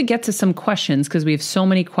 We have to get to some questions because we have so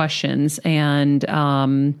many questions, and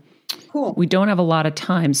cool. We don't have a lot of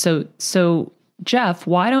time. So Jeff,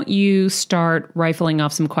 why don't you start rifling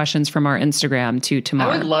off some questions from our Instagram to Tamar?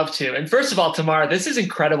 I would love to. And first of all, Tamar, this is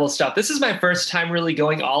incredible stuff. This is my first time really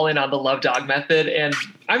going all in on the Love Dog method. And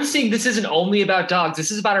I'm seeing this isn't only about dogs. This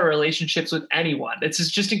is about our relationships with anyone. This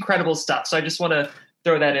is just incredible stuff. So I just want to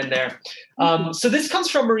throw that in there. So this comes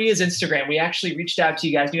from Maria's Instagram. We actually reached out to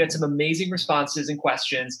you guys. You had some amazing responses and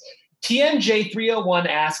questions. TNJ301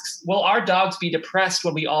 asks, will our dogs be depressed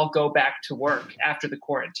when we all go back to work after the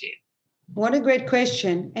quarantine? What a great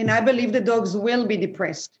question. And I believe the dogs will be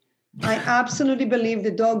depressed. I absolutely believe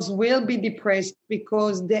the dogs will be depressed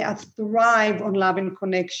because they thrive on love and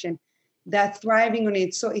connection. They're thriving on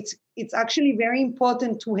it. So it's actually very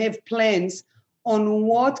important to have plans on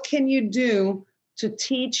what can you do to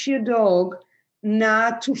teach your dog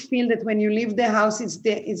not to feel that when you leave the house, it's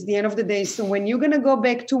the end of the day. So when you're going to go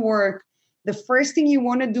back to work, the first thing you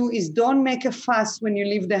want to do is don't make a fuss when you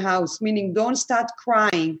leave the house, meaning don't start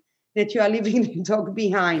crying that you are leaving the dog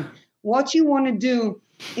behind. What you want to do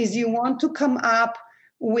is you want to come up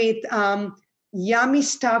with yummy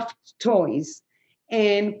stuffed toys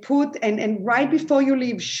and and right before you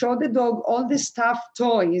leave, show the dog all the stuffed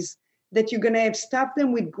toys that you're going to have. Stuff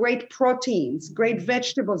them with great proteins, great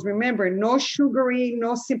vegetables. Remember, no sugary,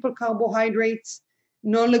 no simple carbohydrates,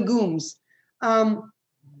 no legumes.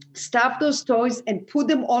 Stuff those toys and put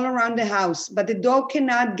them all around the house, but the dog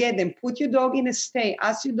cannot get them. Put your dog in a stay,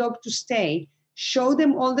 ask your dog to stay, show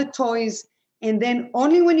them all the toys, and then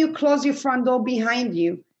only when you close your front door behind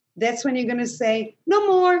you, that's when you're going to say, no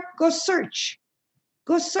more, go search.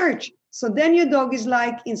 So then your dog is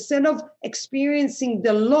like, instead of experiencing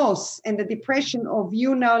the loss and the depression of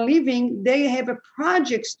you now leaving, they have a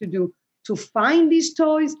projects to do to find these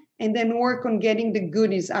toys and then work on getting the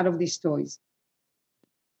goodies out of these toys.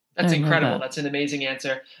 That's incredible. That's an amazing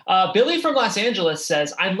answer. Billy from Los Angeles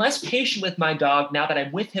says, I'm less patient with my dog now that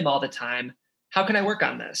I'm with him all the time. How can I work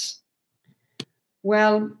on this?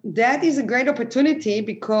 Well, that is a great opportunity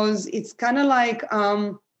because it's kind of like,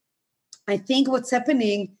 I think what's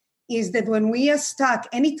happening is that when we are stuck,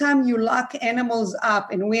 anytime you lock animals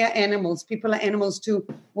up, and we are animals, people are animals too,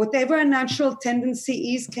 whatever a natural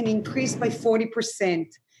tendency is can increase by 40%.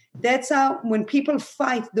 That's how, when people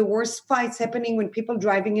fight, the worst fights happening when people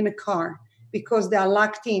driving in a car because they are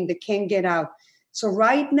locked in, they can't get out. So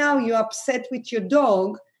right now you're upset with your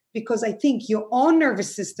dog because I think your own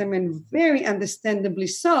nervous system, and very understandably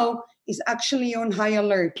so, is actually on high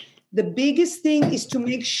alert. The biggest thing is to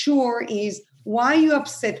make sure is why you're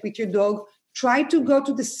upset with your dog. Try to go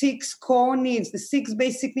to the 6 core needs, the 6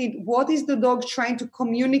 basic needs. What is the dog trying to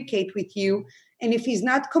communicate with you? And if he's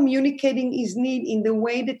not communicating his need in the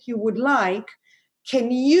way that you would like,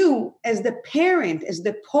 can you, as the parent, as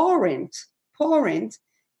the parent,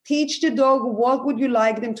 teach the dog what would you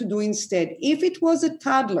like them to do instead? If it was a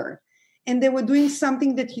toddler and they were doing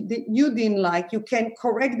something that you didn't like, you can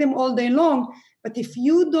correct them all day long. But if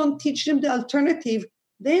you don't teach them the alternative,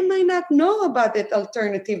 they might not know about that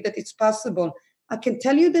alternative, that it's possible. I can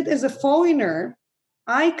tell you that as a foreigner,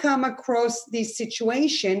 I come across this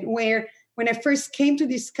situation where when I first came to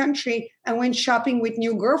this country, I went shopping with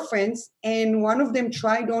new girlfriends, and one of them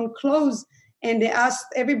tried on clothes, and they asked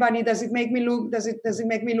everybody, does it make me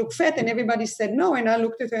look fat? And everybody said no. And I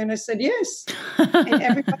looked at her and I said, yes. And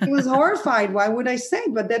everybody was horrified. Why would I say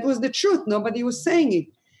it? But that was the truth. Nobody was saying it.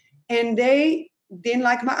 And they didn't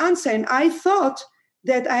like my answer. And I thought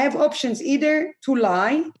that I have options, either to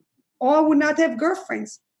lie or I would not have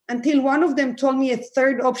girlfriends, until one of them told me a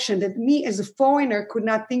third option that me as a foreigner could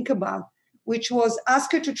not think about, which was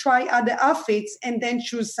ask her to try other outfits and then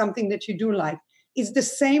choose something that you do like. It's the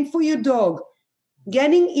same for your dog.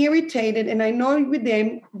 Getting irritated and annoyed with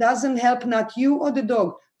them doesn't help not you or the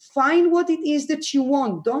dog. Find what it is that you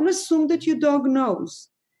want. Don't assume that your dog knows.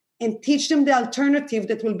 And teach them the alternative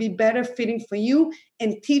that will be better fitting for you,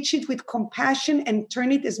 and teach it with compassion and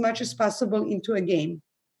turn it as much as possible into a game.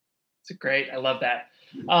 It's great. I love that.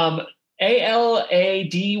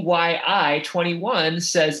 ALADYI21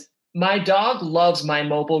 says, my dog loves my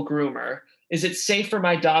mobile groomer. Is it safe for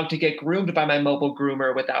my dog to get groomed by my mobile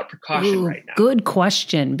groomer without precaution right now? Good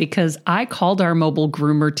question, because I called our mobile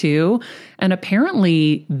groomer too, and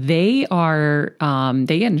apparently they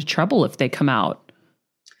get into trouble if they come out.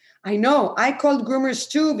 I know. I called groomers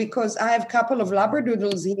too because I have a couple of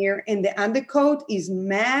Labradoodles here and the undercoat is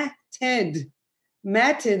matted.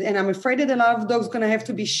 And I'm afraid that a lot of dogs going to have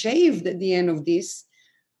to be shaved at the end of this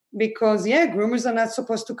because, groomers are not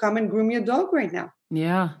supposed to come and groom your dog right now.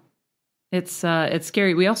 Yeah. It's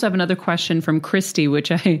scary. We also have another question from Christy,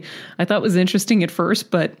 which I thought was interesting at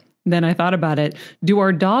first, but then I thought about it. Do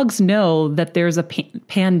our dogs know that there's a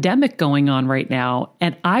pandemic going on right now?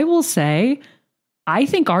 And I will say, I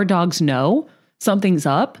think our dogs know something's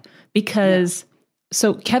up because,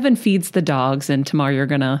 so Kevin feeds the dogs, and Tamar, you're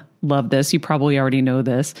going to love this. You probably already know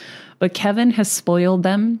this, but Kevin has spoiled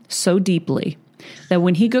them so deeply that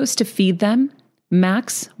when he goes to feed them,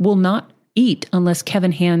 Max will not eat unless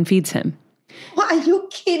Kevin hand feeds him. Are you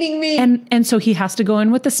kidding me? And so he has to go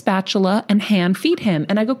in with the spatula and hand feed him.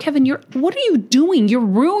 And I go, Kevin, what are you doing? You're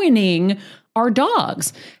ruining our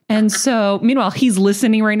dogs. And so meanwhile, he's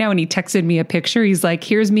listening right now and he texted me a picture. He's like,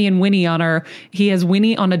 here's me and Winnie he has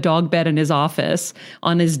Winnie on a dog bed in his office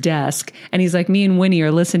on his desk. And he's like, me and Winnie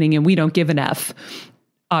are listening and we don't give an F.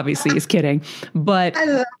 Obviously he's kidding. But I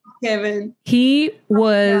love Kevin. He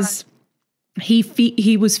was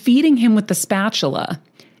feeding him with the spatula.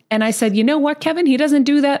 And I said, you know what, Kevin, he doesn't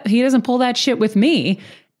do that. He doesn't pull that shit with me.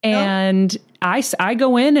 And I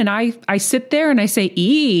go in and I sit there and I say,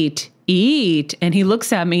 eat. And he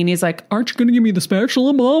looks at me and he's like, aren't you going to give me the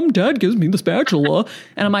spatula, Mom? Dad gives me the spatula.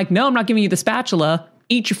 And I'm like, no, I'm not giving you the spatula.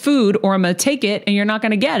 Eat your food or I'm going to take it and you're not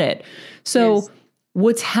going to get it. So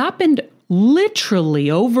what's happened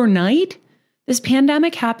literally overnight, this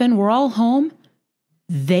pandemic happened. We're all home.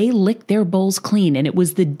 They licked their bowls clean. And it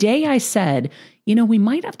was the day I said, we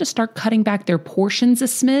might have to start cutting back their portions a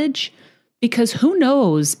smidge, because who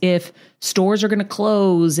knows if stores are going to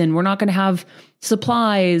close and we're not going to have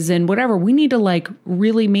supplies and whatever. We need to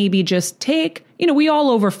really maybe just take, we all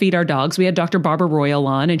overfeed our dogs. We had Dr. Barbara Royal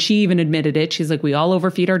on and she even admitted it. She's like, we all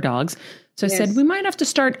overfeed our dogs. So I said, we might have to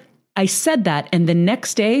start. I said that. And the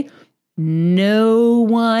next day, no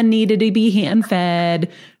one needed to be hand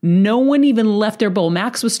fed. No one even left their bowl.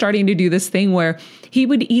 Max was starting to do this thing where he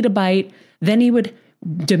would eat a bite, then he would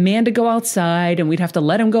demand to go outside and we'd have to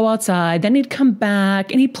let him go outside. Then he'd come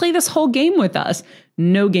back and he'd play this whole game with us.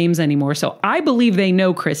 No games anymore. So I believe they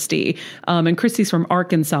know Christy. And Christy's from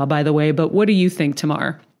Arkansas, by the way. But what do you think,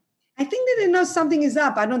 Tamar? I think that they know something is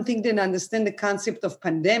up. I don't think they understand the concept of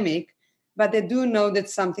pandemic, but they do know that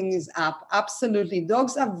something is up. Absolutely.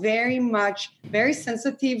 Dogs are very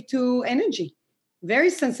sensitive to energy.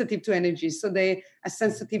 Very sensitive to energy. So they are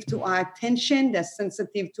sensitive to our attention. They're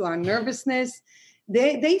sensitive to our nervousness.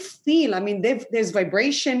 They feel, there's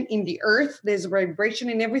vibration in the earth. There's vibration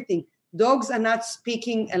in everything. Dogs are not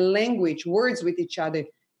speaking a language, words with each other.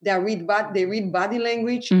 They read body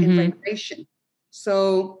language and vibration.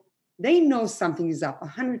 So They know something is up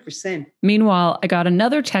 100%. Meanwhile, I got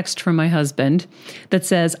another text from my husband that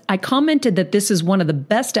says, I commented that this is one of the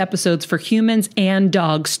best episodes for humans and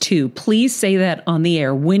dogs too. Please say that on the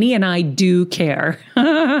air. Winnie and I do care.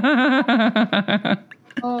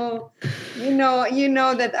 Oh, you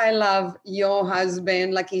know that I love your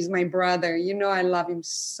husband like he's my brother. You know I love him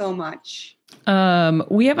so much.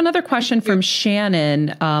 We have another question from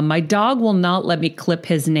Shannon. My dog will not let me clip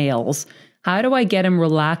his nails. How do I get him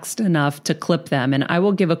relaxed enough to clip them? And I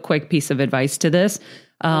will give a quick piece of advice to this.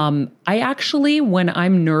 I actually, when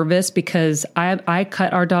I'm nervous, because I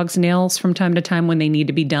cut our dog's nails from time to time when they need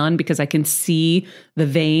to be done, because I can see the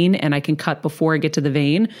vein and I can cut before I get to the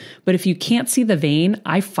vein. But if you can't see the vein,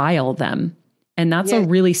 I file them. And that's a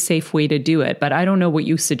really safe way to do it. But I don't know what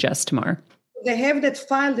you suggest, Tamar. They have that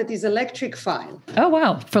file that is electric file. Oh,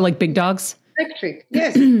 wow. For like big dogs? Electric,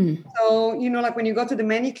 yes. So, like when you go to the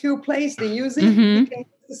manicure place, they use it. You can use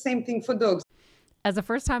the same thing for dogs. As a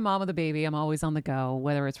first-time mom with a baby, I'm always on the go,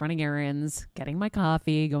 whether it's running errands, getting my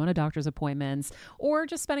coffee, going to doctor's appointments, or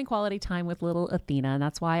just spending quality time with little Athena. And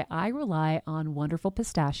that's why I rely on Wonderful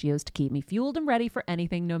Pistachios to keep me fueled and ready for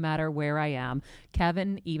anything, no matter where I am.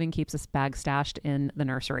 Kevin even keeps a bag stashed in the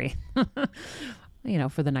nursery.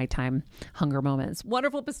 For the nighttime hunger moments.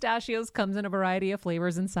 Wonderful Pistachios comes in a variety of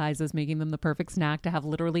flavors and sizes, making them the perfect snack to have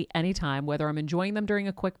literally any time, whether I'm enjoying them during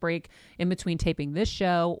a quick break in between taping this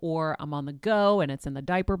show or I'm on the go and it's in the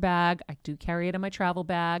diaper bag. I do carry it in my travel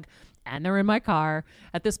bag and they're in my car.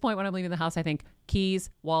 At this point, when I'm leaving the house, I think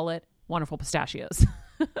keys, wallet, Wonderful Pistachios.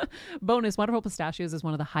 Bonus, Wonderful Pistachios is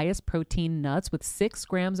one of the highest protein nuts with 6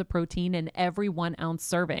 grams of protein in every 1 ounce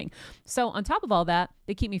serving. So on top of all that,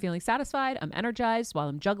 they keep me feeling satisfied. I'm energized while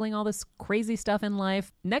I'm juggling all this crazy stuff in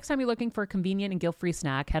life. Next time you're looking for a convenient and guilt-free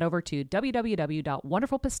snack, head over to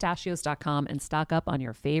www.wonderfulpistachios.com and stock up on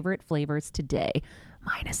your favorite flavors today,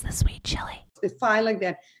 minus the sweet chili. They file like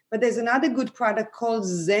that. But there's another good product called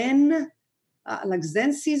Zen, like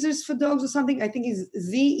Zen Scissors for dogs or something. I think it's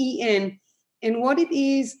ZEN. And what it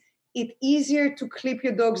is, it's easier to clip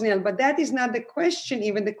your dog's nail. But that is not the question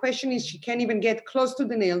even. The question is she can't even get close to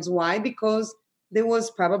the nails. Why? Because there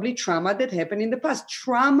was probably trauma that happened in the past.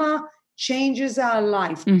 Trauma changes our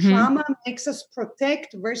life. Trauma makes us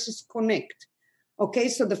protect versus connect. Okay,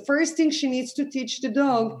 so the first thing she needs to teach the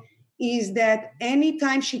dog is that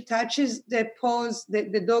anytime she touches the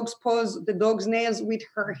dog's paws, the dog's nails with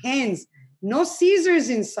her hands, no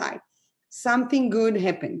scissors inside, something good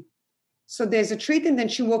happened. So there's a treat and then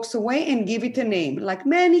she walks away and give it a name, like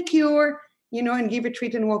manicure, and give a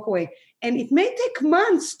treat and walk away. And it may take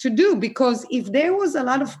months to do because if there was a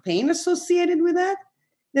lot of pain associated with that,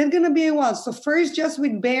 there's going to be a while. So first just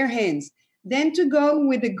with bare hands, then to go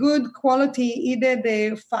with a good quality, either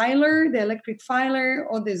the filer, the electric filer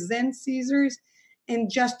or the Zen scissors, and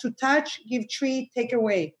just to touch, give treat, take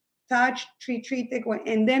away, touch, treat, take away.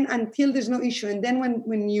 And then until there's no issue. And then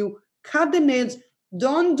when you cut the nails,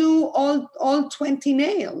 don't do all 20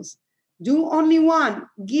 nails. Do only one.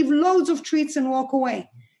 Give loads of treats and walk away.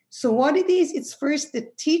 So what it is, it's first the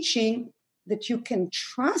teaching that you can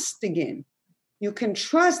trust again. You can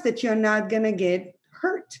trust that you're not going to get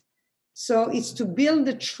hurt. So it's to build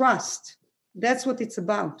the trust. That's what it's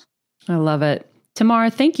about. I love it. Tamar,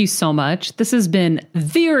 thank you so much. This has been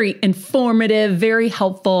very informative, very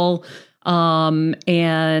helpful.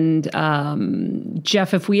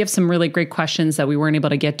 Jeff, if we have some really great questions that we weren't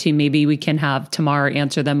able to get to, maybe we can have Tamar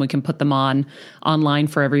answer them. We can put them online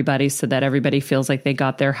for everybody so that everybody feels like they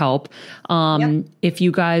got their help. If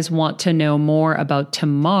you guys want to know more about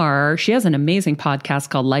Tamar, she has an amazing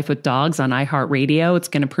podcast called Life with Dogs on iHeartRadio. It's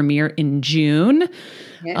going to premiere in June.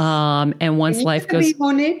 Yes. And when life goes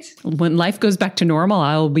back to normal,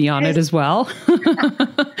 I'll be on it as well.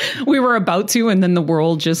 We were about to, and then the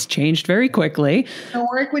world just changed very quickly. I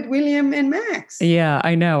work with William and Max. Yeah,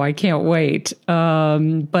 I know. I can't wait.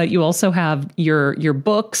 But you also have your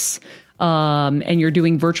books, and you're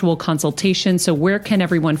doing virtual consultations. So where can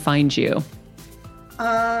everyone find you?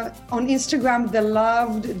 On Instagram, The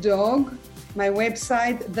Loved Dog. My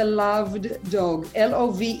website, The Loved Dog,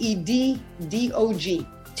 LOVEDDOG.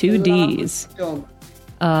 2 Ds. Dog.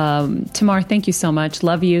 Tamar, thank you so much.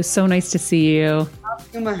 Love you. So nice to see you. Love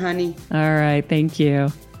you, my honey. All right. Thank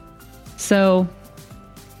you. So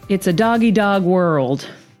it's a doggy dog world.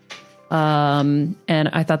 And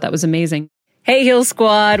I thought that was amazing. Hey, Heal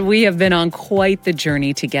Squad. We have been on quite the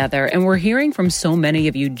journey together, and we're hearing from so many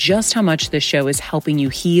of you just how much this show is helping you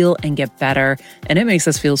heal and get better, and it makes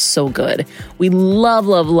us feel so good. We love,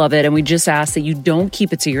 love, love it, and we just ask that you don't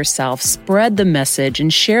keep it to yourself. Spread the message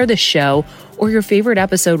and share the show, or your favorite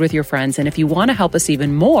episode with your friends. And if you want to help us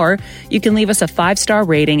even more, you can leave us a 5-star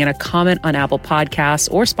rating and a comment on Apple Podcasts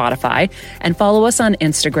or Spotify, and follow us on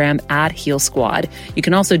Instagram at Heal Squad. You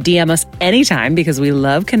can also DM us anytime because we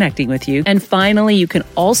love connecting with you. And finally, you can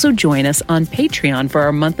also join us on Patreon for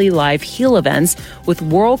our monthly live heal events with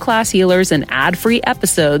world-class healers and ad-free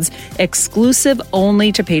episodes exclusive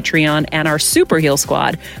only to Patreon and our Super Heal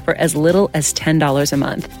Squad for as little as $10 a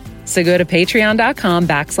month. So go to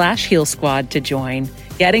patreon.com/Heal Squad to join.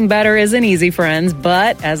 Getting better isn't easy, friends,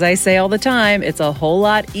 but as I say all the time, it's a whole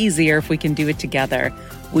lot easier if we can do it together.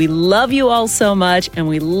 We love you all so much, and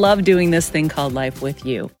we love doing this thing called life with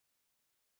you.